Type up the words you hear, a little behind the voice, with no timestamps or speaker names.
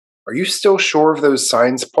Are you still sure of those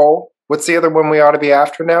signs, Paul? What's the other one we ought to be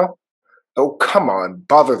after now? Oh, come on,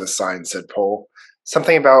 bother the signs, said Paul.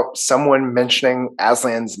 Something about someone mentioning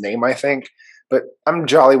Aslan's name, I think, but I'm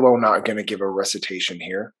jolly well not going to give a recitation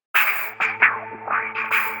here.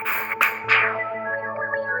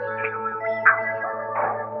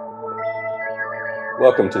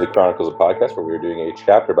 Welcome to the Chronicles of Podcast, where we are doing a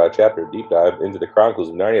chapter-by-chapter deep dive into the Chronicles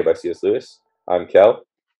of Narnia by C.S. Lewis. I'm Kel.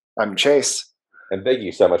 I'm Chase. And thank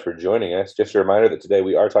you so much for joining us. Just a reminder that today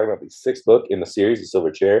we are talking about the sixth book in the series, The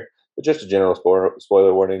Silver Chair. But just a general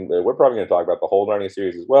spoiler warning, we're probably going to talk about the whole Narnia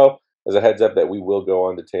series as well, as a heads up that we will go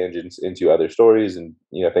on to tangents into other stories and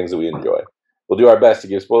things that we enjoy. We'll do our best to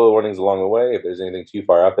give spoiler warnings along the way if there's anything too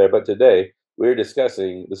far out there. But today, we're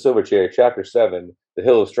discussing The Silver Chair, Chapter 7, The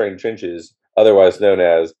Hill of Strange Trenches, otherwise known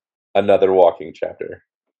as Another Walking Chapter.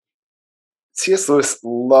 C.S. Lewis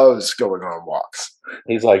loves going on walks.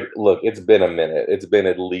 He's like, look, it's been a minute. It's been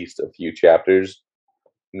at least a few chapters,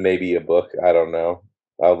 maybe a book. I don't know.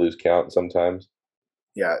 I'll lose count sometimes.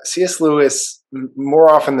 Yeah, C.S. Lewis, more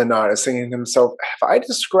often than not, is thinking to himself, have I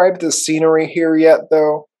described the scenery here yet,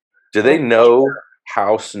 though? Do they know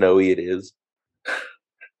how snowy it is?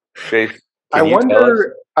 Chase, I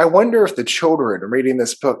wonder if the children reading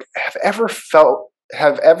this book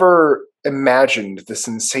have ever imagined the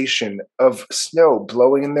sensation of snow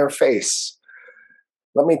blowing in their face.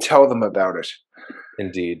 Let me tell them about it.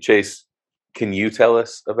 Indeed. Chase, can you tell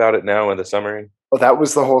us about it now in the summary? Well, that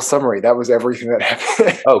was the whole summary. That was everything that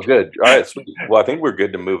happened. Oh, good. All right. Sweet. Well, I think we're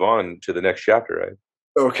good to move on to the next chapter,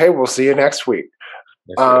 right? Okay, we'll see you next week.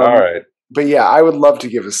 All right. But yeah, I would love to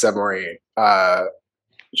give a summary,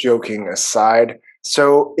 joking aside.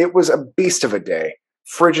 So it was a beast of a day.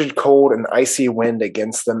 Frigid cold and icy wind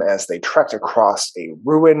against them as they trekked across a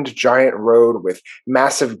ruined giant road with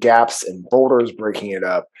massive gaps and boulders breaking it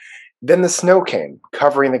up. Then the snow came,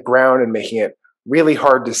 covering the ground and making it really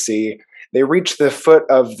hard to see. They reached the foot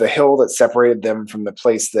of the hill that separated them from the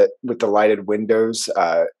place that with the lighted windows,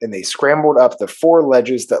 and they scrambled up the four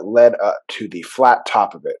ledges that led up to the flat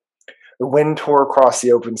top of it. The wind tore across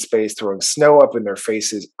the open space, throwing snow up in their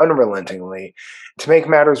faces unrelentingly. To make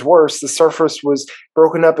matters worse, the surface was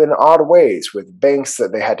broken up in odd ways, with banks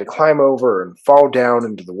that they had to climb over and fall down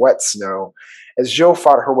into the wet snow. As Jill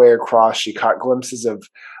fought her way across, she caught glimpses of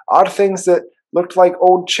odd things that looked like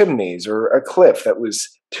old chimneys or a cliff that was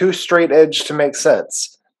too straight-edged to make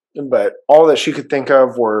sense. But all that she could think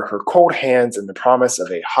of were her cold hands and the promise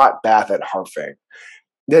of a hot bath at Harfang.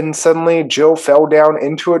 Then suddenly Jill fell down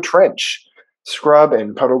into a trench. Scrub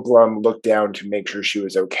and Puddleglum looked down to make sure she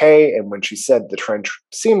was okay, and when she said the trench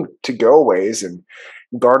seemed to go a ways and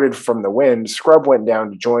guarded from the wind, Scrub went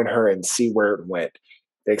down to join her and see where it went.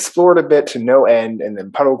 They explored a bit to no end, and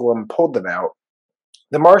then Puddleglum pulled them out.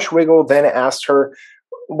 The Marshwiggle then asked her,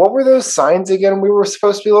 what were those signs again we were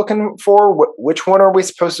supposed to be looking for? Which one are we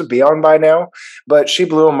supposed to be on by now? But she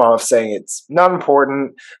blew him off, saying it's not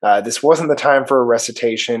important. This wasn't the time for a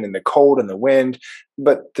recitation in the cold and the wind.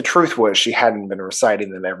 But the truth was she hadn't been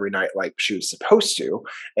reciting them every night like she was supposed to.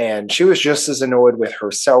 And she was just as annoyed with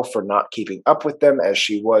herself for not keeping up with them as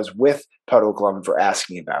she was with Puddleglum for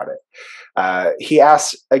asking about it. He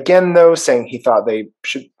asked again, though, saying he thought they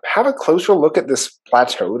should have a closer look at this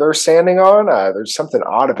plateau they're standing on. There's something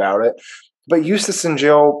odd about it. But Eustace and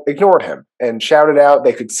Jill ignored him and shouted out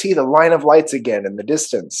they could see the line of lights again in the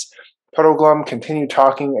distance. Puddleglum continued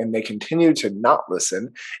talking, and they continued to not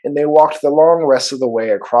listen, and they walked the long rest of the way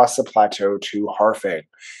across the plateau to Harfang.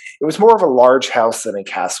 It was more of a large house than a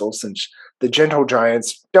castle, since the gentle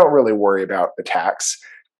giants don't really worry about attacks.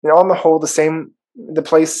 And on the whole, the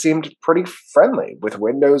place seemed pretty friendly, with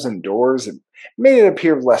windows and doors, and made it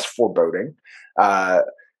appear less foreboding.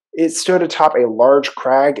 It stood atop a large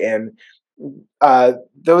crag, and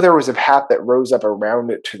though there was a path that rose up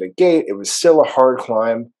around it to the gate, it was still a hard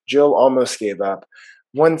climb. Jill almost gave up.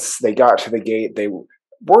 Once they got to the gate, they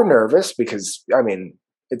were nervous because,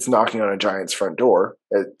 it's knocking on a giant's front door.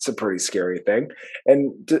 It's a pretty scary thing.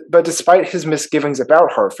 But despite his misgivings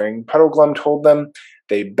about Harfang, Puddleglum told them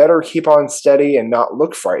they better keep on steady and not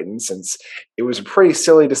look frightened, since it was a pretty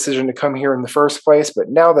silly decision to come here in the first place, but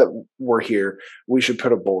now that we're here, we should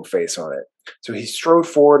put a bold face on it. So he strode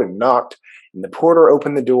forward and knocked, and the porter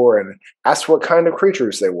opened the door and asked what kind of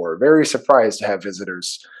creatures they were, very surprised to have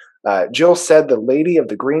visitors. Jill said the Lady of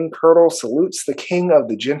the Green Kirtle salutes the King of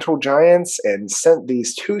the Gentle Giants and sent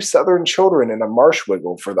these two southern children in a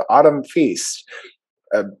Marshwiggle for the autumn feast.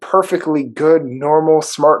 A perfectly good, normal,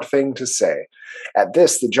 smart thing to say. At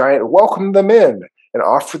this, the giant welcomed them in, and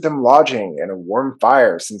offered them lodging and a warm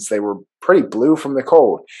fire since they were pretty blue from the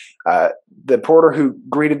cold. Uh, the porter who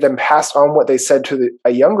greeted them passed on what they said to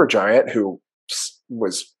a younger giant who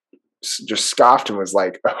was just scoffed and was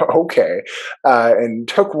like, okay, and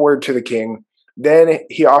took word to the king. Then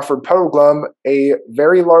he offered Puddleglum a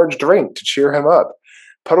very large drink to cheer him up.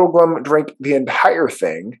 Puddleglum drank the entire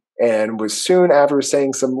thing and was soon after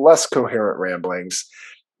saying some less coherent ramblings.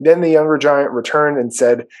 Then the younger giant returned and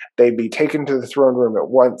said they'd be taken to the throne room at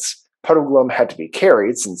once. Puddleglum had to be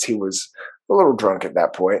carried since he was a little drunk at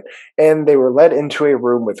that point, and they were led into a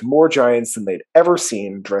room with more giants than they'd ever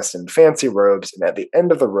seen, dressed in fancy robes, and at the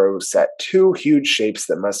end of the row sat two huge shapes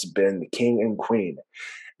that must have been the king and queen.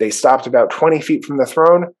 They stopped about 20 feet from the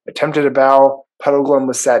throne, attempted a bow. Puddleglum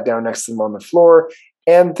was sat down next to them on the floor,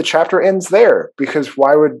 and the chapter ends there. Because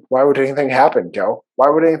why would anything happen, Kel? Why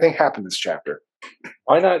would anything happen this chapter?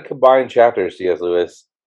 Why not combine chapters, C.S. Lewis?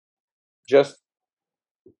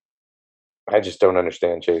 I just don't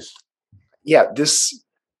understand, Chase. Yeah,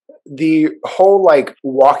 the whole like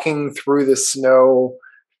walking through the snow,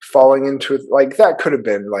 falling into it, like that could have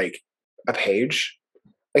been like a page.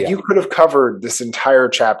 Like you could have covered this entire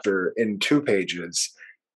chapter in 2 pages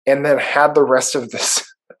and then had the rest of this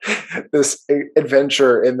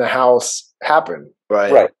adventure in the house happen.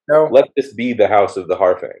 But right. no. Let this be the house of the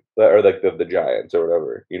Harfang, or like the giants or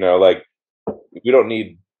whatever. Like we don't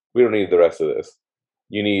need the rest of this.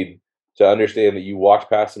 You need to understand that you walked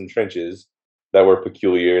past some trenches that were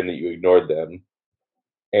peculiar and that you ignored them,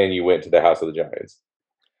 and you went to the house of the giants.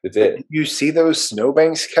 That's it. Did you see those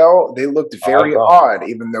snowbanks, Kel? They looked very odd,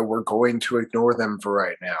 even though we're going to ignore them for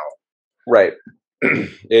right now. Right.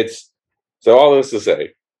 It's so all this to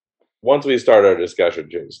say, once we start our discussion,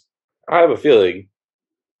 James, I have a feeling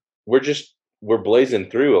we're blazing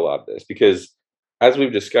through a lot of this because, as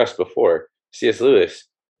we've discussed before, C.S. Lewis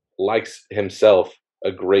likes himself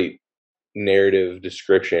a great narrative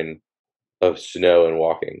description of snow and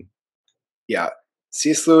walking. Yeah.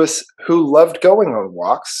 C.S. Lewis, who loved going on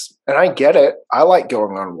walks, and I get it. I like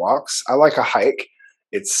going on walks. I like a hike.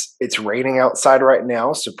 It's raining outside right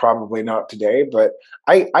now, so probably not today, but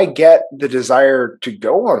I get the desire to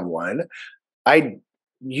go on one. I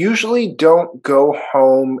usually don't go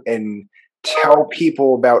home and tell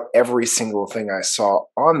people about every single thing I saw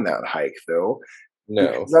on that hike, though. No.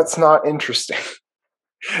 Because that's not interesting.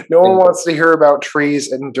 No one wants to hear about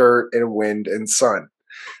trees and dirt and wind and sun.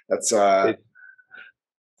 That's bad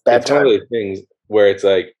it's time. One of those things where it's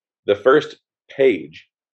like the first page,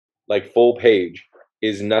 like full page,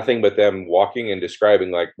 is nothing but them walking and describing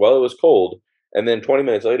like, well, it was cold, and then 20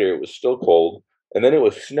 minutes later it was still cold, and then it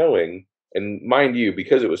was snowing, and mind you,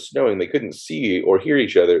 because it was snowing, they couldn't see or hear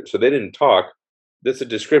each other, so they didn't talk. That's a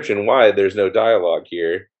description why there's no dialogue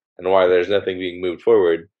here and why there's nothing being moved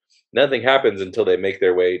forward. Nothing happens until they make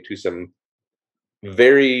their way to some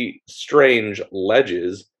very strange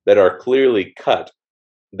ledges that are clearly cut,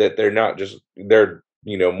 that they're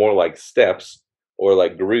more like steps or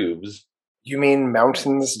like grooves. You mean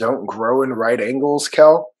mountains don't grow in right angles,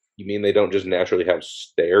 Kel? You mean they don't just naturally have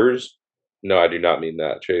stairs? No, I do not mean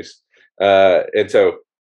that, Chase. And so,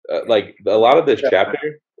 like a lot of this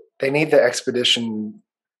chapter, they need the expedition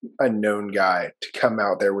unknown guy to come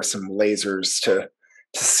out there with some lasers to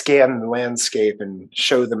scan the landscape and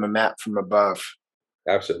show them a map from above.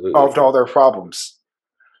 Absolutely. Solved all their problems.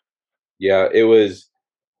 Yeah, it was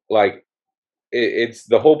like it's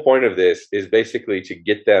the whole point of this is basically to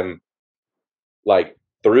get them like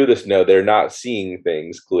through the snow. They're not seeing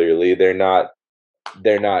things clearly. They're not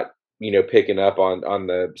picking up on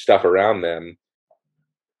the stuff around them,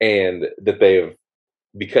 and that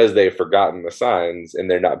because they've forgotten the signs and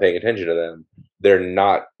they're not paying attention to them, they're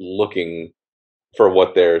not looking for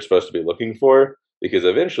what they're supposed to be looking for, because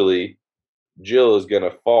eventually Jill is going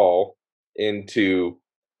to fall into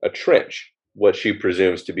a trench, what she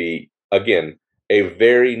presumes to be, again, a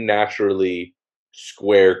very naturally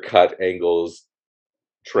square cut angles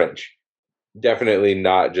trench. Definitely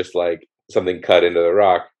not just like something cut into the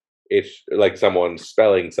rock. It's like someone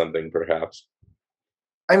spelling something, perhaps.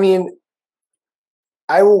 I mean,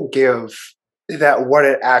 I will give that what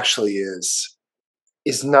it actually is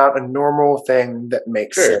not a normal thing that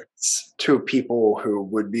makes sense to people who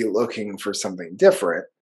would be looking for something different.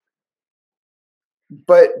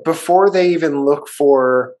 But before they even look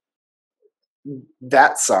for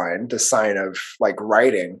that sign, the sign of like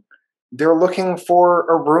writing, they're looking for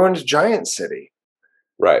a ruined giant city.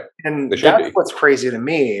 Right. And that's what's crazy to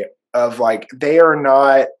me, of like they are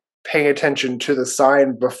not paying attention to the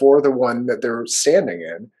sign before the one that they're standing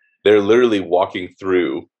in. They're literally walking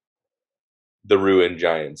through the ruined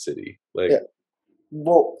giant city. Like, yeah.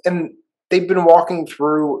 Well, and they've been walking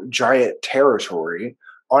through giant territory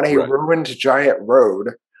on a Right. ruined giant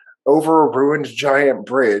road over a ruined giant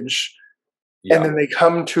bridge, and Yeah. then they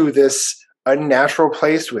come to this unnatural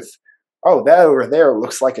place with, oh, that over there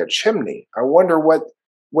looks like a chimney. I wonder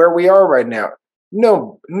where we are right now.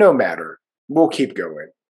 No matter. We'll keep going.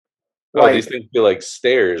 Oh, Like, these things feel like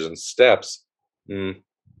stairs and steps. Mm,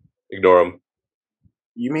 ignore them.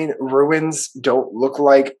 you mean ruins don't look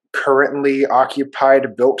like currently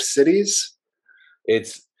occupied built cities?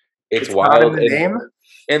 It's It's not in wild, the name?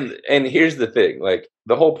 and here's the thing, like,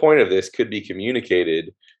 the whole point of this could be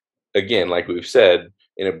communicated, again, like we've said,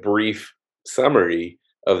 in a brief summary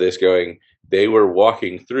of this going, they were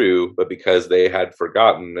walking through, but because they had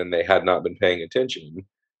forgotten and they had not been paying attention,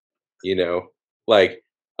 you know, like,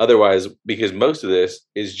 otherwise, because most of this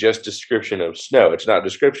is just description of snow. It's not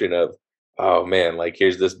description of, "Oh, man, like,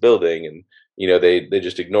 here's this building," and, they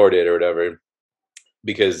just ignored it or whatever.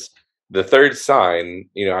 Because the third sign,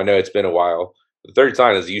 I know it's been a while. The third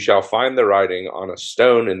sign is, "You shall find the writing on a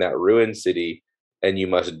stone in that ruined city, and you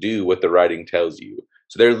must do what the writing tells you."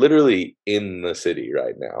 So they're literally in the city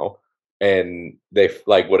right now. And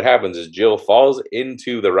like, what happens is Jill falls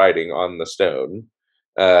into the writing on the stone,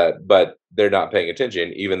 but they're not paying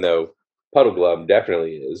attention, even though Puddleglum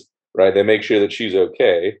definitely is, right? They make sure that she's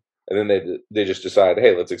okay, and then they just decide,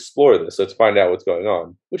 hey, let's explore this. Let's find out what's going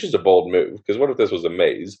on, which is a bold move. Because what if this was a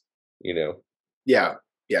maze? You know. Yeah.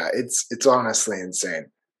 Yeah, it's honestly insane.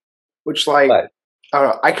 Which, like, But I don't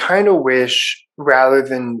know, I kind of wish rather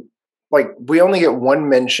than, like, we only get one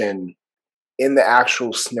mention in the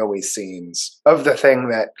actual snowy scenes of the thing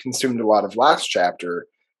that consumed a lot of last chapter,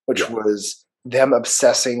 which yeah, was them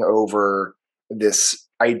obsessing over this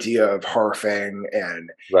idea of Harfang and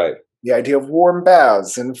right. the idea of warm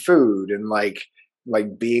baths and food and like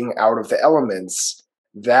being out of the elements.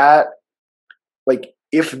 That, like,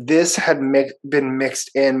 if this had been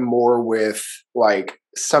mixed in more with like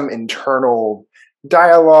some internal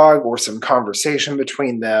dialogue or some conversation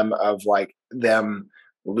between them of like them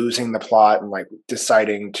losing the plot and like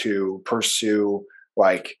deciding to pursue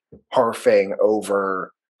like Harfang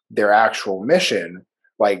over their actual mission,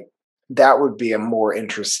 like that would be a more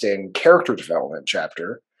interesting character development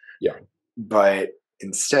chapter. Yeah, But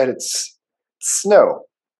instead it's snow.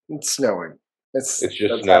 It's snowing. it's just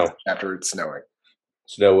That's half the snow. chapter. It's snowing.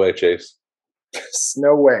 Snow way chase.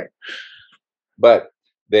 Snow way. But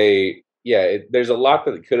there's a lot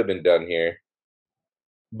that could have been done here.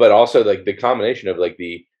 But also, like, the combination of, like,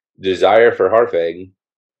 the desire for Harfang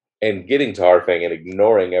and getting to Harfang and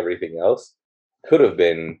ignoring everything else could have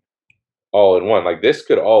been all in one. Like, this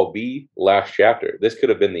could all be last chapter. This could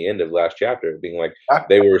have been the end of last chapter, being like, Ah,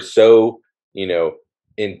 they were so,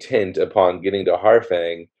 intent upon getting to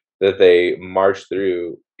Harfang that they marched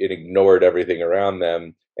through and ignored everything around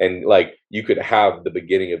them. And, like, you could have the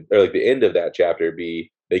beginning of, or like the end of that chapter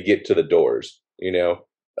be they get to the doors, yeah,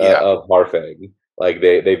 of Harfang. Like,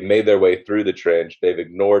 they've made their way through the trench. They've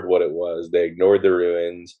ignored what it was. They ignored the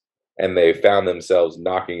ruins, and they found themselves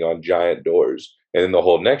knocking on giant doors. And then the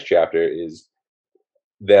whole next chapter is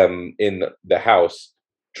them in the house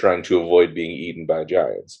trying to avoid being eaten by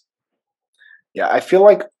giants. yeah. I feel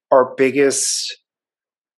like our biggest,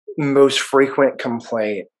 most frequent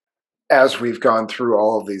complaint as we've gone through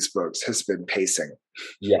all of these books has been pacing.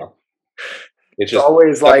 Yeah. It's It's just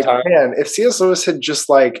always like, sometimes, man, if C.S. Lewis had just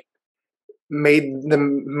like made the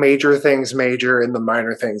major things major and the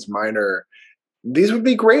minor things minor, these would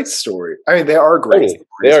be great stories. I mean, they are great totally,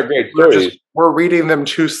 they stories. are great stories, We're reading them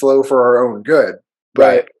too slow for our own good.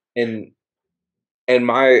 right? But And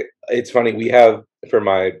my it's funny, we have, for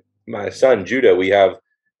my son Judah, we have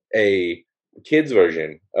a kids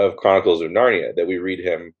version of Chronicles of Narnia that we read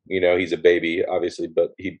him. He's a baby, obviously,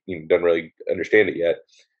 but he doesn't really understand it yet.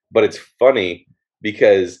 But it's funny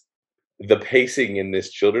because the pacing in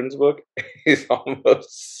this children's book is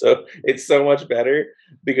almost it's so much better,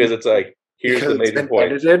 because it's like, here's because the it's major been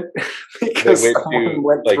points. edited, They because went someone to,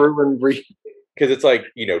 went like, through and because it's like,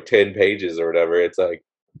 10 pages or whatever. It's like,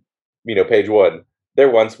 page one, there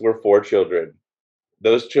once were four children.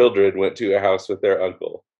 Those children went to a house with their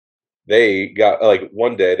uncle. They got, like,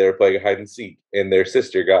 one day they were playing hide and seek, and their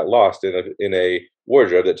sister got lost in a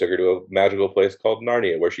wardrobe that took her to a magical place called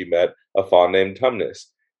Narnia, where she met a fawn named Tumnus.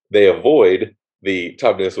 They avoid the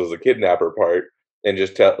Tumnus was a kidnapper part, and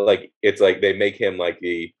just tell, like, it's like they make him like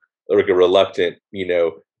a reluctant,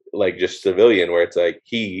 like, just civilian, where it's like,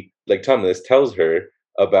 he, like, Tumnus tells her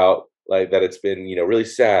about, like, that it's been, really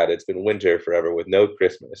sad. It's been winter forever with no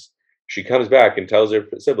Christmas. She comes back and tells her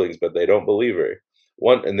siblings, but they don't believe her.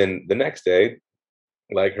 And then the next day,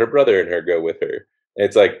 like, her brother and her go with her. And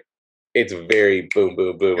it's like, it's very boom,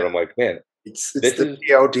 boom, boom. Yeah. And I'm like, man, It's this the is,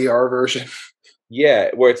 TLDR version. yeah,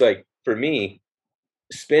 where it's like, for me,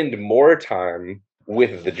 spend more time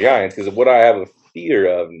with the Giants because what I have a fear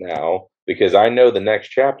of now, because I know the next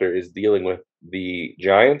chapter is dealing with the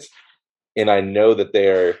Giants, and I know that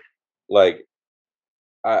they're like,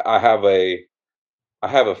 I have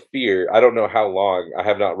a fear. I don't know how long. I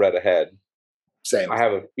have not read ahead. Same. I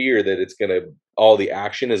have a fear that it's gonna all the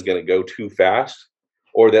action is gonna go too fast,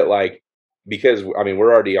 or that like because I mean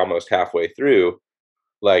we're already almost halfway through.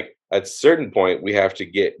 Like at a certain point, we have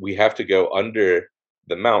to go under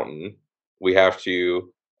the mountain. We have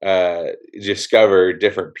to uh, discover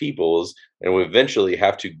different peoples, and we eventually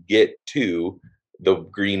have to get to the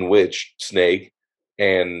Green Witch Snake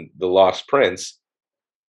and the Lost Prince.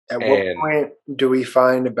 At what And point do we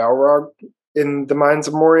find a Balrog in the Mines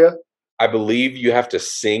of Moria? I believe you have to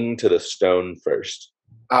sing to the stone first.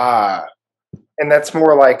 Ah, and that's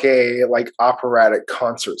more like a operatic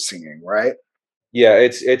concert singing, right? Yeah,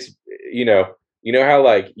 it's you know how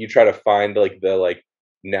like you try to find like the like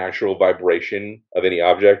natural vibration of any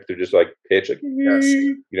object through just like pitch, like Yes.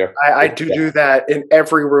 I it's do that in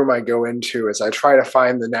every room I go into as I try to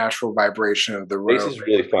find the natural vibration of the bass room. is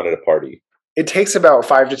really fun at a party. It takes about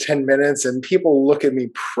 5 to 10 minutes, and people look at me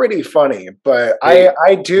pretty funny, but They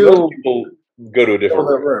I Most do people go to a fill different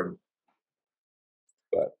the room, room.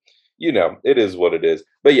 but it is what it is.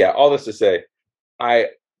 But yeah, all this to say, I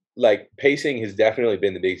like pacing has definitely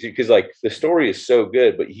been the biggest because like the story is so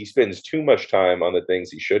good, but he spends too much time on the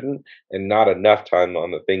things he shouldn't and not enough time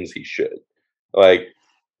on the things he should. Like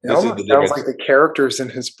It this is the almost sounds difference. like the characters in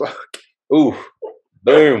his book. Ooh,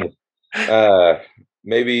 boom. Uh,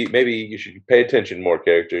 maybe you should pay attention more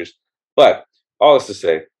characters. But all this to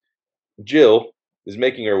say, Jill is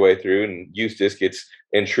making her way through, and Eustace gets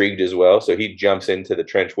intrigued as well, so he jumps into the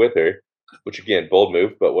trench with her, which again, bold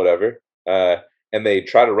move, but whatever. And they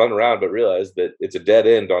try to run around, but realize that it's a dead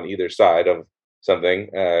end on either side of something.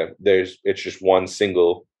 It's just one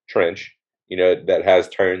single trench, that has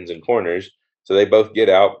turns and corners. So they both get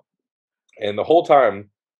out, and the whole time,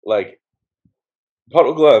 like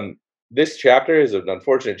Puddleglum, this chapter is an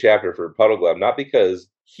unfortunate chapter for Puddleglum, not because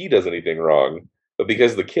he does anything wrong, but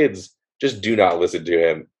because the kids just do not listen to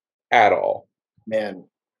him at all. Man,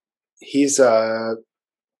 he's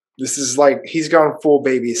this is like he's gone full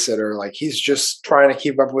babysitter. Like he's just trying to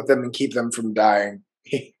keep up with them and keep them from dying.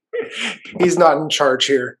 He's not in charge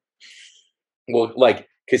here. Well, like,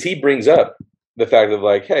 because he brings up the fact of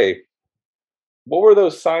like, hey, what were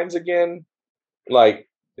those signs again? Like,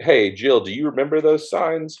 hey, Jill, do you remember those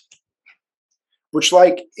signs? Which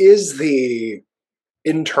is the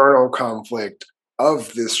internal conflict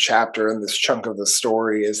of this chapter and this chunk of the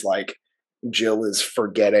story is like Jill is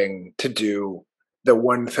forgetting to do the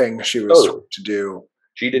one thing she was Oh, told to do.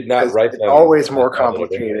 she did not Because write it's them. always more That little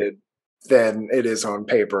bit. complicated than it is on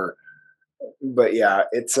paper. But yeah,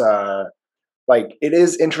 it's it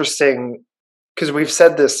is interesting because we've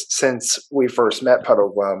said this since we first met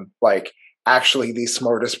Puddleglum. Like, actually, the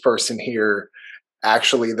smartest person here,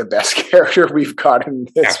 actually, the best character we've got in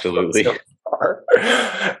this book Absolutely. so far.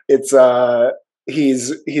 It's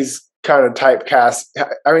he's kind of typecast.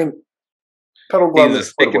 I mean, Puddleglum He's a is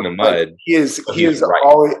stick in Squidward. the Like mud, but he he's is right.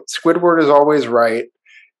 always Squidward is always right.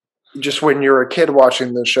 Just when you're a kid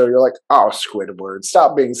watching the show, you're like, "Oh, Squidward,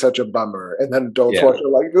 stop being such a bummer." And then adults Yeah. watch, are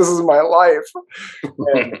like, "This is my life,"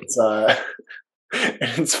 and it's and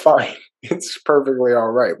it's fine. It's perfectly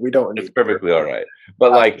all right. We don't It's need. perfectly all right.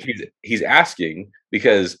 But like he's asking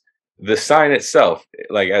because the sign itself,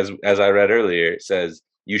 like as I read earlier, it says,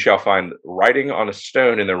 "You shall find writing on a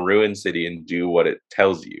stone in the ruined city and do what it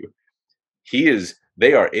tells you."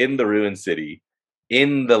 They are in the ruined city,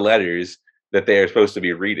 in the letters that they are supposed to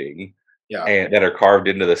be reading, Yeah, and that are carved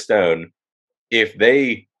into the stone. If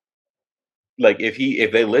they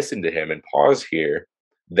if they listen to him and pause here,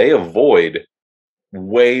 they avoid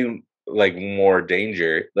way like more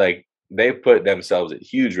danger. Like they put themselves at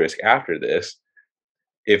huge risk after this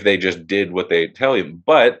if they just did what they tell you.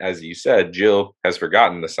 But as you said, Jill has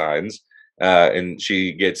forgotten the signs, and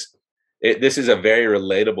she gets it. This is a very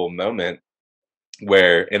relatable moment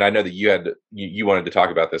where, and I know that you wanted to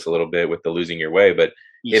talk about this a little bit with the losing your way, but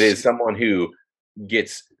it is someone who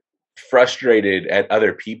gets frustrated at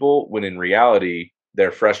other people when in reality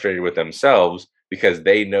they're frustrated with themselves because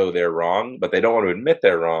they know they're wrong, but they don't want to admit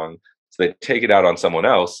they're wrong. So they take it out on someone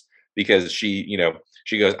else because she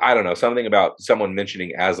goes, I don't know, something about someone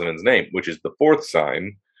mentioning Aslan's name, which is the fourth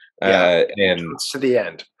sign. yeah. And It's to the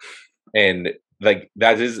end. like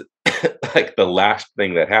that is like the last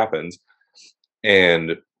thing that happens.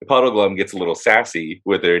 And Puddleglum gets a little sassy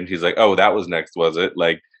with her, and she's like, "Oh, that was next, was it?"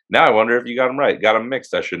 Like Now I wonder if you got them right. Got them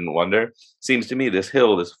mixed. I shouldn't wonder. Seems to me this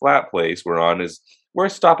hill, this flat place we're on, is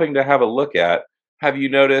worth stopping to have a look at. Have you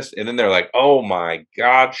noticed? And then they're like, "Oh my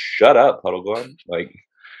God, shut up, Puddleglum!" Like,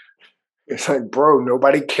 It's like, bro,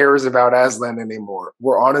 nobody cares about Aslan anymore.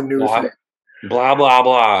 We're on a new blah thing. blah blah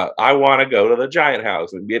blah. I want to go to the giant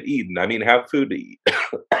house and get eaten. I mean, have food to eat.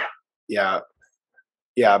 Yeah.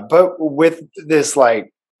 Yeah. But with this,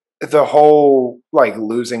 like, the whole like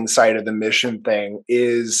losing sight of the mission thing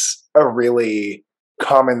is a really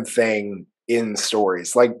common thing in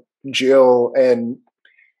stories. Like Jill and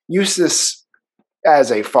Eustace,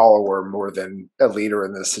 as a follower more than a leader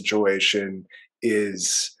in this situation,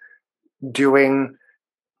 is doing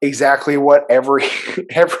exactly what every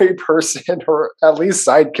every person, or at least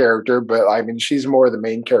side character, but I mean she's more the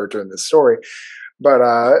main character in this story, but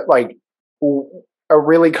like a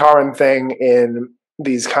really common thing in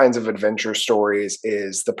these kinds of adventure stories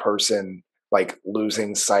is the person like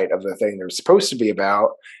losing sight of the thing they're supposed to be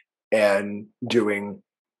about and doing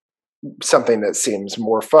something that seems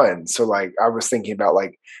more fun. So like I was thinking about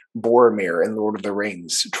like Boromir in Lord of the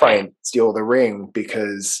Rings try and steal the ring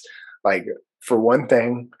because like for one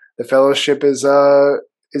thing the fellowship is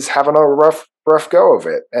having a rough go of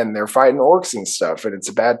it and they're fighting orcs and stuff and it's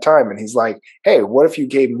a bad time and he's like, hey, what if you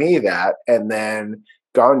gave me that and then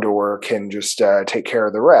Gondor can just take care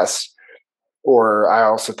of the rest. Or I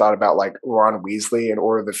also thought about like Ron Weasley in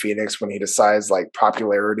Order of the Phoenix when he decides like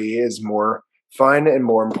popularity is more fun and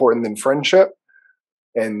more important than friendship.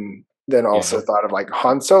 And then also Yeah, thought of like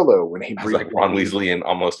Han Solo when he that's like Ron briefly. Weasley in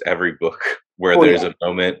almost every book where Oh there's yeah, a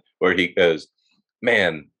moment where he goes,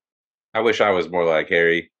 "Man, I wish I was more like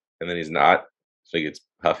Harry," and then he's not, so he gets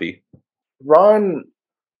huffy. Ron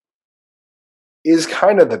is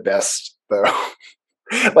kind of the best though.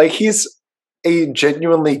 Like he's a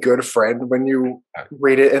genuinely good friend when you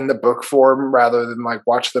read it in the book form rather than like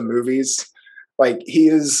watch the movies. Like he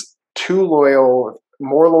is too loyal,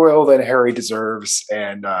 more loyal than Harry deserves,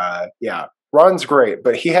 and yeah, Ron's great,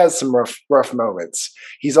 but he has some rough moments.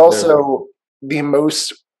 He's There's also the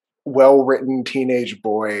most well written teenage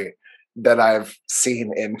boy that I've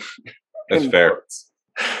seen that's in fair, books.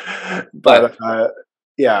 but But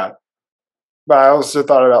yeah, but I also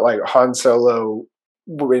thought about like Han Solo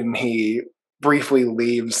when he briefly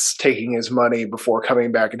leaves taking his money before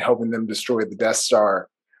coming back and helping them destroy the Death Star.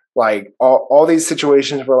 Like all these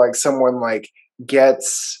situations where like someone like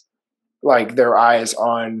gets like their eyes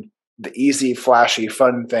on the easy, flashy,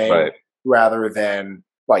 fun thing right. rather than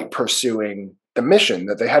like pursuing the mission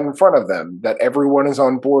that they had in front of them that everyone is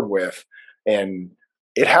on board with. And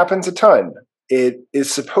it happens a ton. It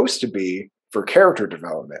is supposed to be for character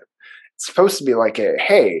development. It's supposed to be like a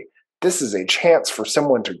hey, this is a chance for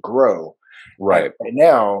someone to grow. And Right. right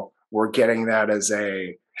now we're getting that as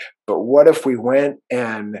a but what if we went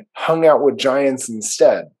and hung out with giants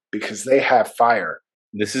instead because they have fire.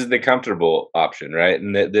 This is the comfortable option, right?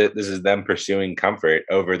 And this is them pursuing comfort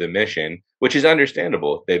over the mission, which is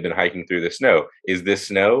understandable. They've been hiking through the snow. Is this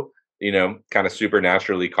snow, kind of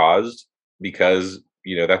supernaturally caused? Because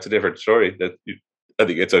that's a different story. I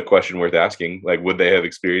think it's a question worth asking. Like, would they have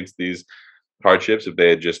experienced these hardships if they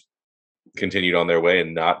had just continued on their way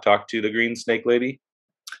and not talked to the green snake lady?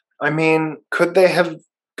 I mean, could they have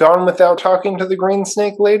gone without talking to the green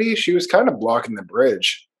snake lady? She was kind of blocking the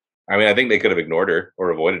bridge. I mean, I think they could have ignored her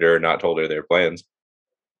or avoided her or not told her their plans.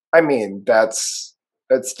 I mean, that's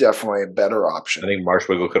definitely a better I option. think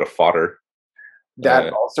Marshwiggle could have fought her. That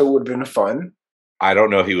Uh, also would have been fun. I don't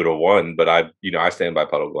know if he would have won, but I stand by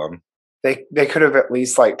Puddleglum. They could have at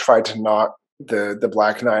least like tried to knock the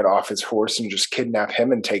Black Knight off his horse and just kidnap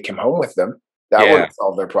him and take him home with them. That would Yeah, have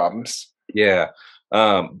solved their problems. yeah.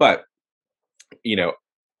 But you know,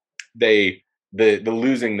 they the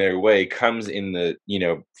losing their way comes in the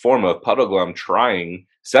form of Puddleglum trying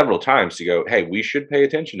several times to go, hey, we should pay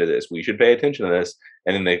attention to this. We should pay attention to this.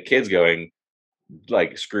 And then the kids going,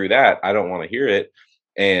 like, screw that. I don't want to hear it.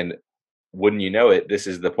 And wouldn't you know it, this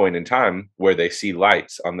is the point in time where they see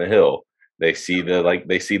lights on the hill. They see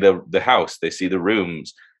the house, they see the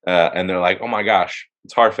rooms, and they're like, oh my gosh,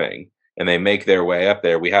 it's Harfang. And they make their way up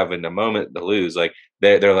there. We have in a moment to lose. Like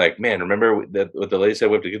they're like, man, remember what the lady said,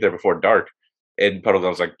 we have to get there before dark. And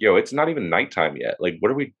Puddleglum's like, yo, it's not even nighttime yet. Like, what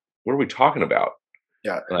are we talking about?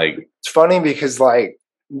 Yeah. Like, It's funny because like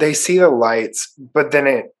they see the lights, but then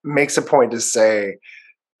it makes a point to say,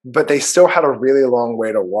 but they still had a really long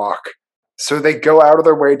way to walk. So they go out of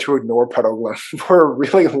their way to ignore Puddleglum for a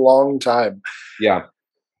really long time. yeah.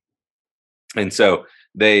 And so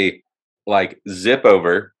they like zip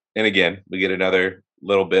over, and again, we get another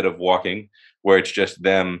little bit of walking where it's just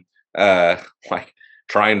them, like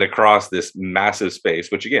trying to cross this massive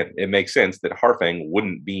space, which again, it makes sense that Harfang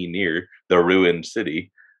wouldn't be near the ruined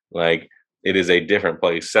city. Like it is a different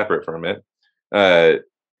place separate from it.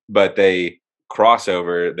 But they cross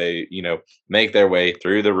over, they, make their way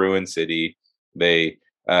through the ruined city. They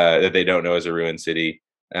that they don't know as a ruined city.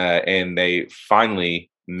 And they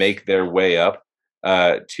finally make their way up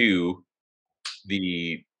to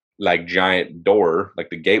the like giant door, like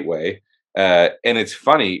the gateway. And it's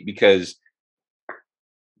funny because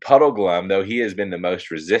Puddleglum, though he has been the most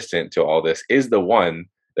resistant to all this, is the one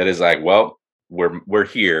that is like, well, we're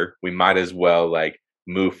here. We might as well like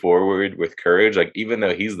move forward with courage. Like even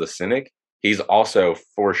though he's the cynic, he's also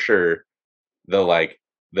for sure the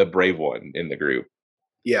brave one in the group.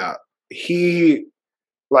 Yeah. He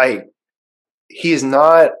like he's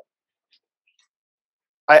not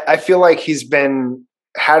I feel like he's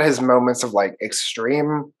had his moments of like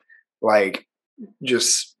extreme, like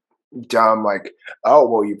just dumb, like, oh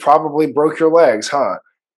well you probably broke your legs, huh?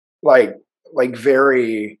 Like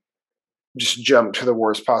very just jump to the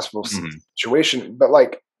worst possible situation. But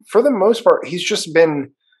like for the most part, he's just been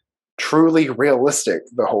truly realistic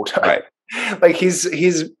the whole time. Right. Like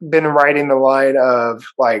he's been writing the line of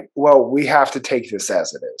like, well, we have to take this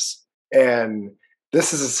as it is. And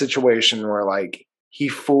this is a situation where like he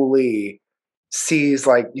fully sees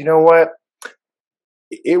like, you know what?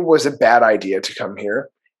 It was a bad idea to come here.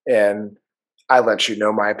 And I let you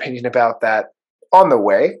know my opinion about that on the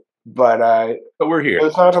way. But we're here.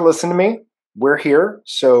 Chose not to listen to me. We're here,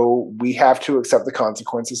 so we have to accept the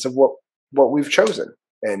consequences of what we've chosen.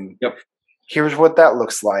 And here's what that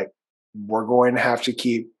looks like. We're going to have to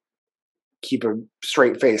keep a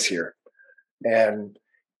straight face here. And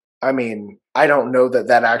I mean, I don't know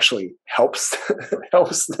that actually helps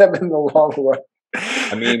them in the long run.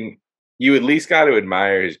 I mean, you at least got to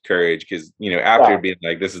admire his courage because after being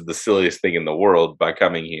like, this is the silliest thing in the world by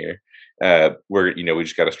coming here, we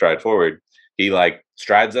just got to stride forward. He like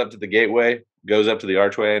strides up to the gateway, goes up to the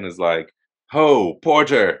archway, and is like, "Ho,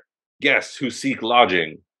 porter, guests who seek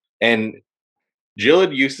lodging." And Jill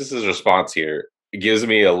and Eustace's response here gives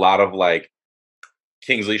me a lot of like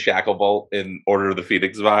Kingsley Shacklebolt in Order of the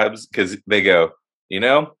Phoenix vibes because they go,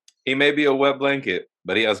 he may be a wet blanket,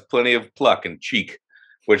 but he has plenty of pluck and cheek,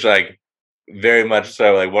 which like very much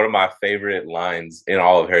so like one of my favorite lines in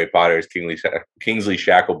all of Harry Potter is Kingsley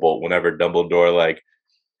Shacklebolt whenever Dumbledore like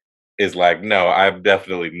is like, no, I'm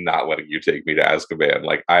definitely not letting you take me to Azkaban.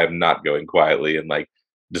 Like, I am not going quietly, and like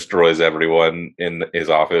destroys everyone in his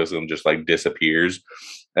office and just like disappears.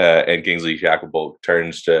 And Kingsley Shacklebolt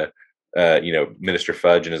turns to, Minister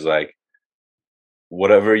Fudge and is like,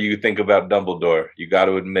 whatever you think about Dumbledore, you got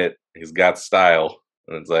to admit he's got style.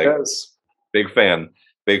 And it's like, yes. big fan.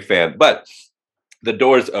 But the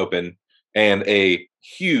doors open and a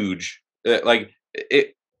huge, it's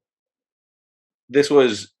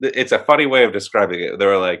a funny way of describing it. They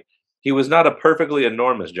were like, he was not a perfectly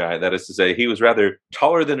enormous giant. That is to say, he was rather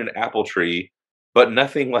taller than an apple tree, but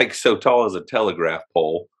nothing like so tall as a telegraph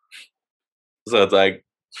pole. So it's like,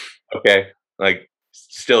 okay, like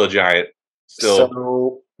still a giant.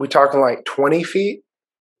 So we talking like 20 feet?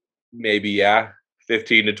 Maybe,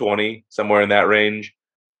 15 to 20, somewhere in that range.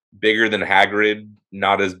 Bigger than Hagrid,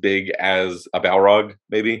 not as big as a Balrog,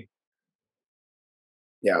 maybe.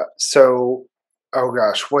 Yeah. So, oh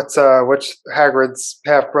gosh, what's Hagrid's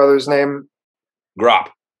half brother's name? Grop.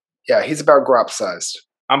 Yeah, he's about Grop sized.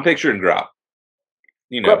 I'm picturing Grop.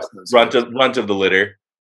 Runt of the litter,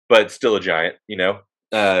 but still a giant.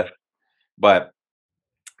 But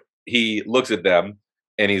he looks at them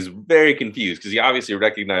and he's very confused because he obviously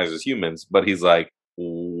recognizes humans, but he's like,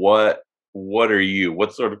 "What are you?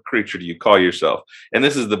 What sort of creature do you call yourself?" And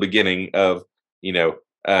this is the beginning of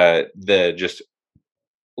the just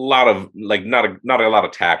a lot of like not a lot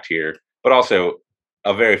of tact here, but also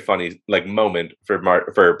a very funny like moment for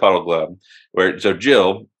Puddleglum, where so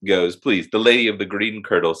Jill goes, "Please, the Lady of the Green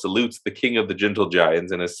Kirtle salutes the King of the Gentle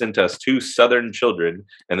Giants and has sent us 2 southern children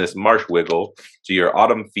and this marsh wiggle to your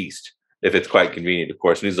autumn feast, if it's quite convenient, of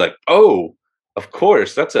course." And he's like, "Oh, of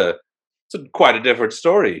course, that's quite a different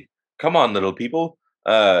story. Come on, little people,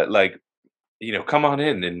 come on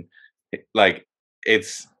in." And like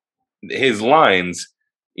it's his lines,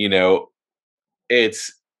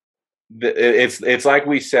 it's like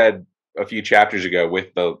we said a few chapters ago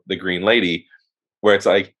with the Green Lady, where it's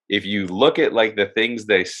like if you look at like the things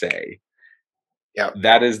they say,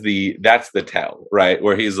 that's the tell, right?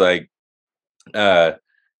 Where he's like,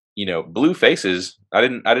 blue faces. I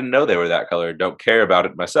didn't know they were that color. Don't care about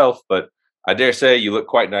it myself, but I dare say you look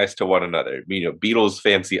quite nice to one another. Beetles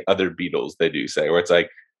fancy other beetles. They do say, where it's like,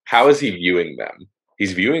 how is he viewing them?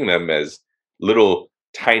 He's viewing them as little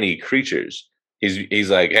tiny creatures. He's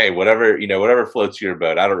like, hey, whatever floats your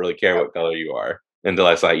boat. I don't really care what color you are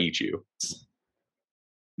unless I eat you.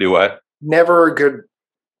 Do what? Never a good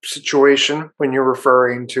situation when you're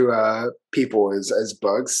referring to people as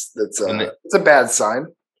bugs. And It's a bad sign.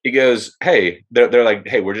 he goes, hey, they're like,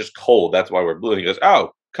 hey, we're just cold. That's why we're blue. And he goes,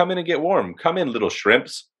 oh, come in and get warm. Come in, little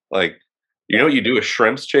shrimps. Like, you know what you do with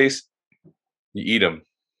shrimps, Chase? You eat them.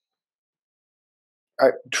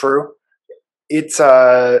 True. It's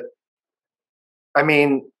I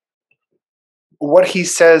mean, what he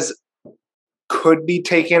says could be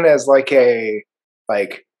taken as like,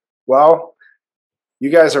 well, you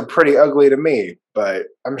guys are pretty ugly to me, but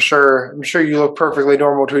I'm sure you look perfectly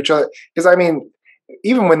normal to each other. Because I mean,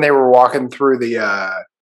 even when they were walking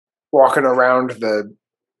around the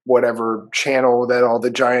whatever channel that all the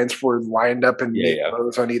giants were lined up in neat Yeah.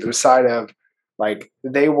 rows on either side of, like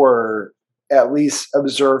they were at least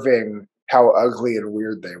observing how ugly and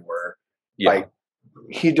weird they were. Yeah. Like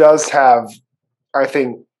he does have, I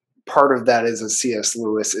think part of that is a C.S.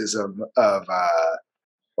 Lewisism of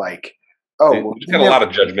like, oh, well, He's got a lot of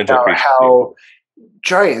judgmental creatures. how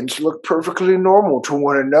giants look perfectly normal to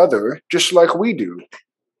one another, just like we do.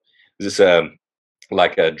 Is this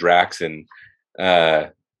like a Drax and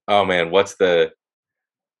oh man, what's the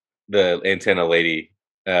antenna lady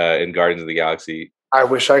in Guardians of the Galaxy? I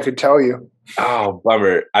wish I could tell you. Oh,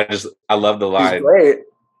 bummer. I love the He's line great.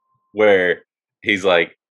 where he's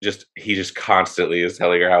like he just constantly is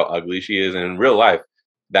telling her how ugly she is. And in real life,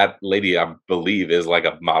 that lady, I believe, is like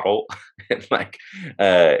a model. And like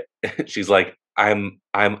she's like, I'm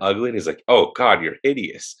ugly. And he's like, oh God, you're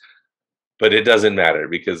hideous. But it doesn't matter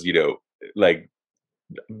because, like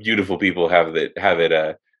beautiful people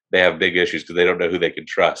they have big issues because they don't know who they can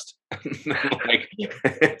trust. Like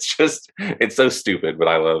it's so stupid, but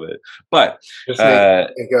I love it. But Just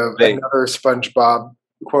think of another SpongeBob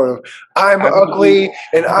quote of I'm ugly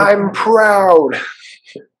and I'm proud.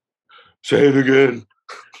 Say it again.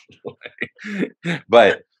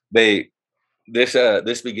 But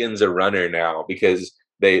this begins a runner now because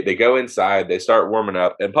they go inside, they start warming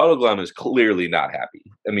up, and Puddleglum is clearly not happy.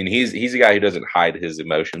 I mean, he's a guy who doesn't hide his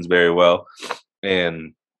emotions very well.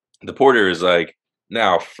 And the porter is like,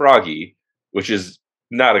 now Froggy, which is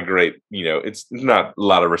not a great, it's not a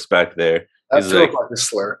lot of respect there. That feels like a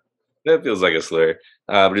slur. That feels like a slur.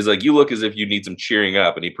 But he's like, you look as if you need some cheering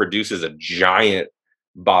up. And he produces a giant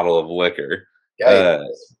bottle of liquor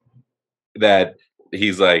that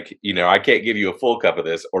he's like, I can't give you a full cup of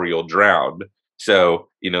this or you'll drown. So,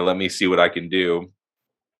 let me see what I can do.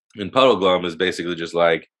 And Puddleglum is basically just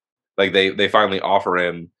like they finally offer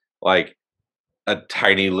him like a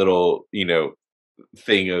tiny little,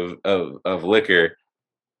 thing of liquor,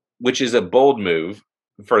 which is a bold move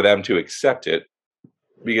for them to accept it.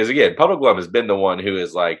 Because again, Puddleglum has been the one who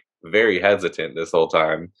is like very hesitant this whole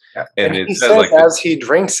time. Yeah. And he says like as he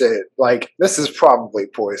drinks it, like, this is probably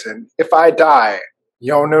poison. If I die,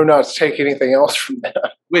 y'all know not to take anything else from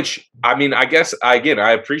that. Which, I mean, I guess, I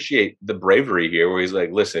appreciate the bravery here where he's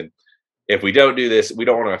like, listen, if we don't do this, we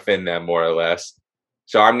don't want to offend them more or less.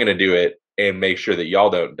 So I'm going to do it and make sure that y'all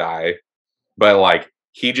don't die. But like,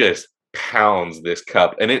 he just pounds this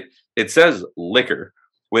cup and it says liquor,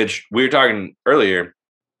 which we were talking earlier.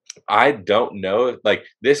 I don't know. Like,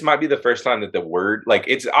 this might be the first time that the word, like,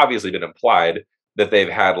 it's obviously been implied that they've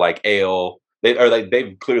had like ale,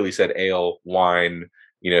 they've clearly said ale, wine,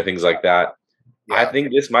 things like that. Yeah. I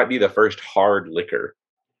think this might be the first hard liquor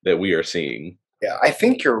that we are seeing. Yeah, I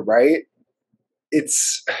think you're right.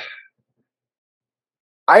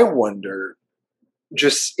 I wonder,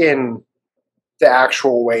 just in the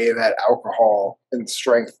actual way that alcohol and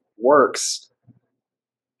strength works,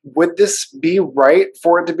 would this be right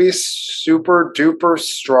for it to be super duper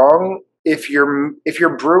strong if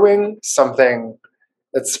you're brewing something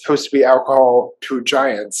that's supposed to be alcohol to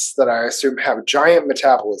giants that I assume have giant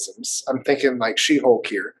metabolisms? I'm thinking like She-Hulk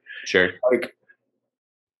here. Sure. Like,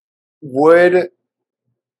 would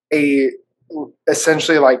a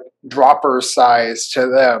essentially like dropper size to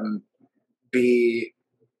them be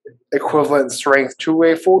equivalent strength to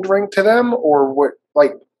a full drink to them, or what?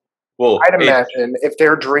 Like, well, I'd imagine if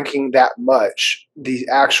they're drinking that much, the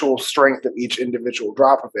actual strength of each individual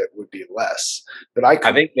drop of it would be less. But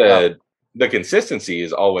I think the consistency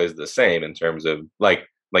is always the same in terms of like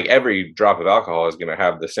every drop of alcohol is going to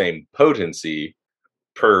have the same potency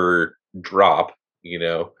per drop,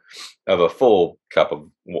 of a full cup of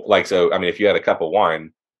so. I mean, if you had a cup of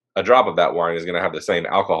wine, a drop of that wine is going to have the same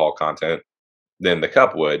alcohol content than the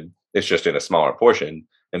cup would. It's just in a smaller portion.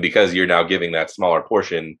 And because you're now giving that smaller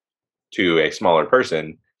portion to a smaller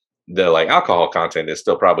person, the like alcohol content is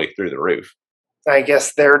still probably through the roof. I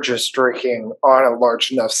guess they're just drinking on a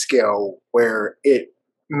large enough scale where it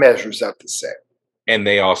measures up the same. And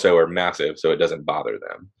they also are massive, so it doesn't bother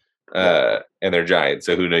them. Yeah. And they're giant,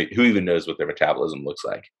 so who even knows what their metabolism looks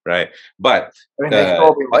like, right? But I mean, they can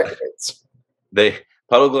all be lightweights. they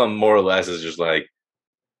Puddleglum more or less is just like,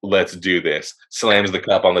 let's do this. Slams the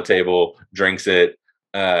cup on the table, drinks it,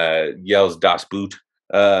 yells "Das Boot,"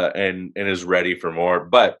 and is ready for more.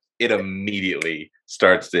 But it immediately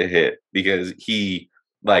starts to hit because he,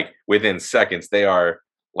 like, within seconds they are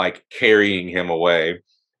like carrying him away,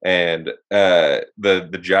 and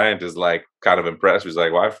the giant is like kind of impressed. He's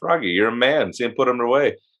like, "Why, Froggy? You're a man. See him put him away."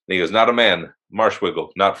 And he goes, "Not a man, Marshwiggle,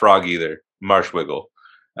 not Frog either, Marshwiggle."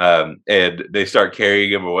 And they start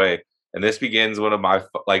carrying him away, and this begins one of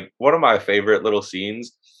my favorite little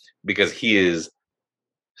scenes because he is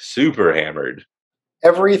super hammered.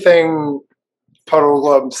 Everything Puddle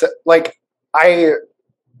Glum said, like, I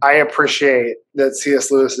appreciate that C.S.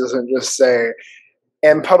 Lewis doesn't just say,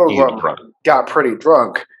 and Puddle Glum got pretty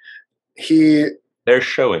drunk. They're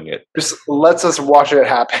showing it. Just lets us watch it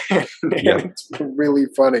happen. Yep. It's really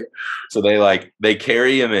funny. So they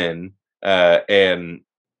carry him in, and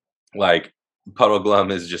like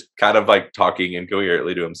Puddleglum is just kind of like talking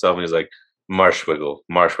incoherently to himself, and he's like, Marshwiggle,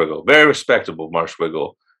 Marshwiggle, very respectable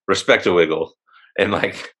Marshwiggle, respect-a-wiggle. And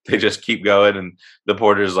like they just keep going, and the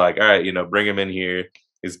porter's like, all right, bring him in here.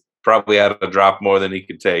 He's probably had a drop more than he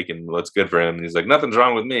could take, and what's good for him. And he's like, nothing's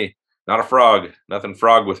wrong with me. Not a frog. Nothing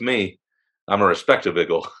frog with me. I'm a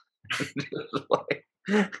respect-a-wiggle.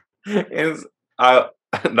 It's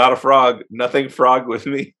not a frog. Nothing frog with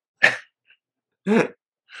me.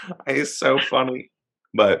 It's so funny.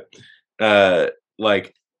 But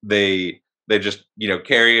like they just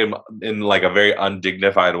carry him in like a very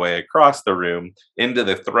undignified way across the room into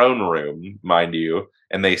the throne room, mind you,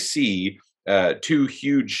 and they see two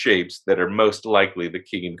huge shapes that are most likely the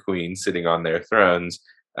king and queen sitting on their thrones,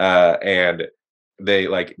 and they,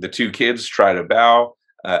 like, the two kids try to bow,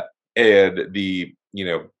 and the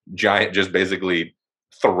giant just basically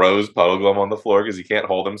throws Puddleglum on the floor because he can't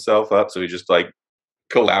hold himself up, so he just like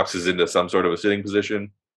collapses into some sort of a sitting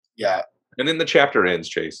position. Yeah. And then the chapter ends,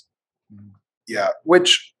 Chase. Yeah,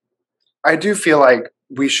 which I do feel like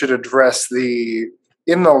we should address in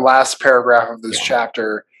the last paragraph of this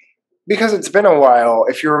chapter, because it's been a while.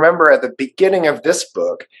 If you remember at the beginning of this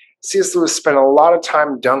book, C.S. Lewis spent a lot of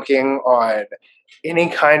time dunking on any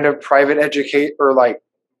kind of private educate, or like,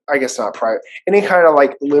 I guess not private, any kind of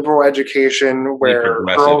like liberal education where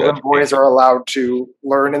girls and boys are allowed to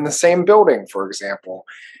learn in the same building, for example.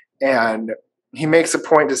 And he makes a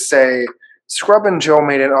point to say, Scrub and Jill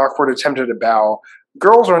made an awkward attempt at a bow.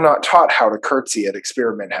 Girls are not taught how to curtsy at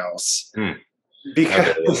Experiment House.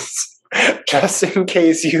 Because just in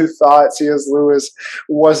case you thought C.S. Lewis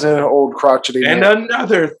wasn't an old crotchety man. And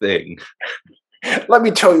another thing. Let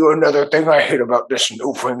me tell you another thing I hate about this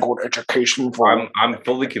newfangled education form. I'm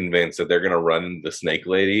fully convinced that they're going to run into the snake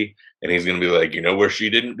lady, and he's going to be like, where she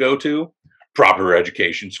didn't go to? Proper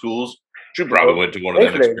education schools. She probably went to one of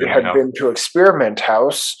them. If she had been to Experiment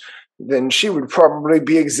House, then she would probably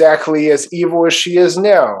be exactly as evil as she is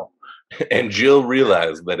now. And Jill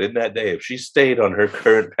realized that in that day, if she stayed on her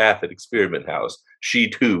current path at Experiment House, she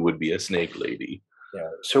too would be a snake lady. Yeah.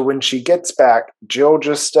 So when she gets back, Jill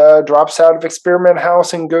just drops out of Experiment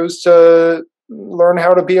House and goes to learn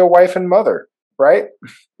how to be a wife and mother, right?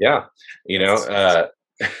 Yeah. This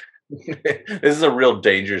is a real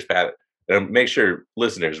dangerous path. And make sure,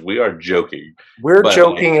 listeners, we are joking. We're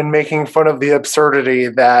joking and making fun of the absurdity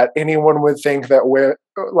that anyone would think that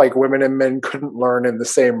women and men couldn't learn in the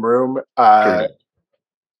same room. How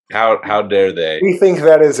dare they? We think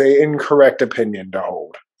that is an incorrect opinion to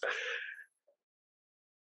hold.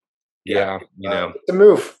 Yeah, it's a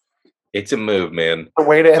move. It's a move, man. A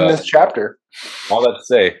way to end this chapter. All that to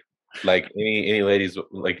say, like any ladies,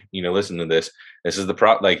 like listen to this. This is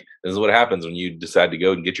this is what happens when you decide to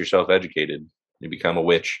go and get yourself educated. You become a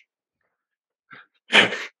witch.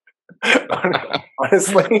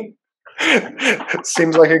 Honestly,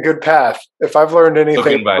 seems like a good path. If I've learned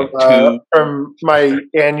anything from my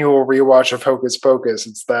annual rewatch of Hocus Pocus,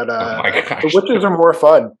 it's that the witches are more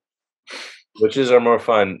fun. Witches are more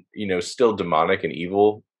fun, still demonic and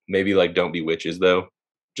evil. Maybe like don't be witches though.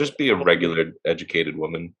 Just be a regular educated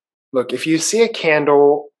woman. Look, if you see a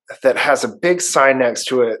candle that has a big sign next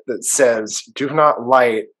to it that says, do not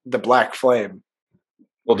light the black flame.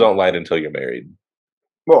 Well, don't light until you're married.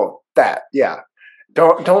 Well, yeah.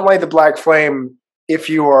 Don't light the black flame if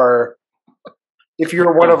you're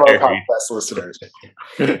one of our podcast listeners.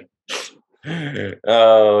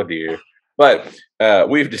 Oh dear. But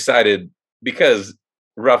we've decided, because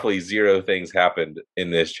roughly 0 things happened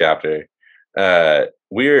in this chapter.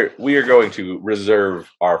 We are going to reserve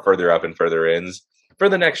our further up and further ends for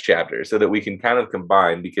the next chapter so that we can kind of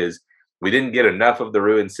combine, because we didn't get enough of the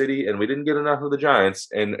ruined city and we didn't get enough of the giants,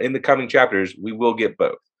 and in the coming chapters we will get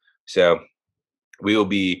both. So we will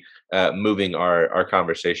be moving our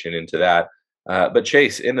conversation into that. But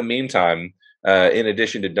Chase, in the meantime, in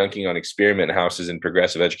addition to dunking on experiment houses and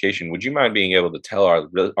progressive education, would you mind being able to tell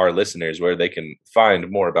our listeners where they can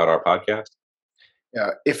find more about our podcast?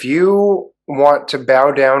 Yeah, if you want to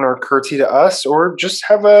bow down or curtsy to us, or just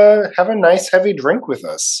have a nice heavy drink with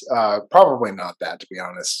us, probably not that, to be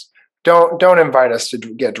honest. Don't invite us to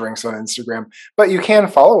get drinks on Instagram, but you can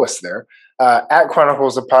follow us there at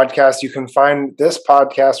Chronicles of Podcast. You can find this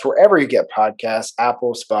podcast wherever you get podcasts: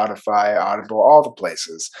 Apple, Spotify, Audible, all the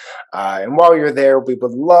places. And while you're there, we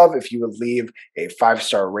would love if you would leave a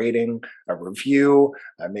 5-star rating, a review,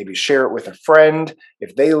 maybe share it with a friend.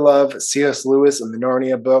 If they love C.S. Lewis and the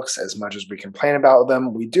Narnia books as much as we complain about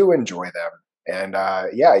them, we do enjoy them. And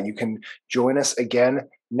yeah, you can join us again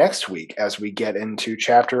next week as we get into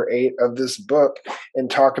chapter 8 of this book and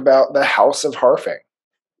talk about the House of Harfang.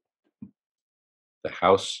 The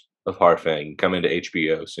House of Harfang, coming to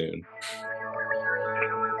HBO soon.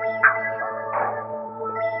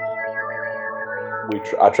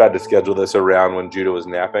 I tried to schedule this around when Judah was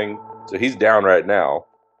napping, so he's down right now.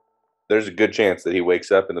 There's a good chance that he wakes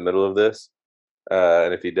up in the middle of this,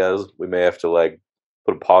 and if he does, we may have to like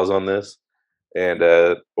put a pause on this and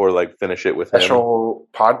or like finish it with Special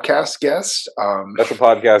podcast guest. Special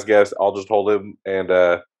podcast guest. I'll just hold him,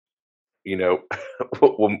 and you know,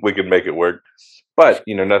 we can make it work. But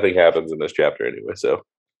you know, nothing happens in this chapter anyway. So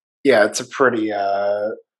yeah, it's a pretty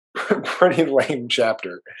pretty lame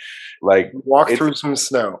chapter. Like walk through some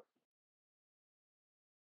snow.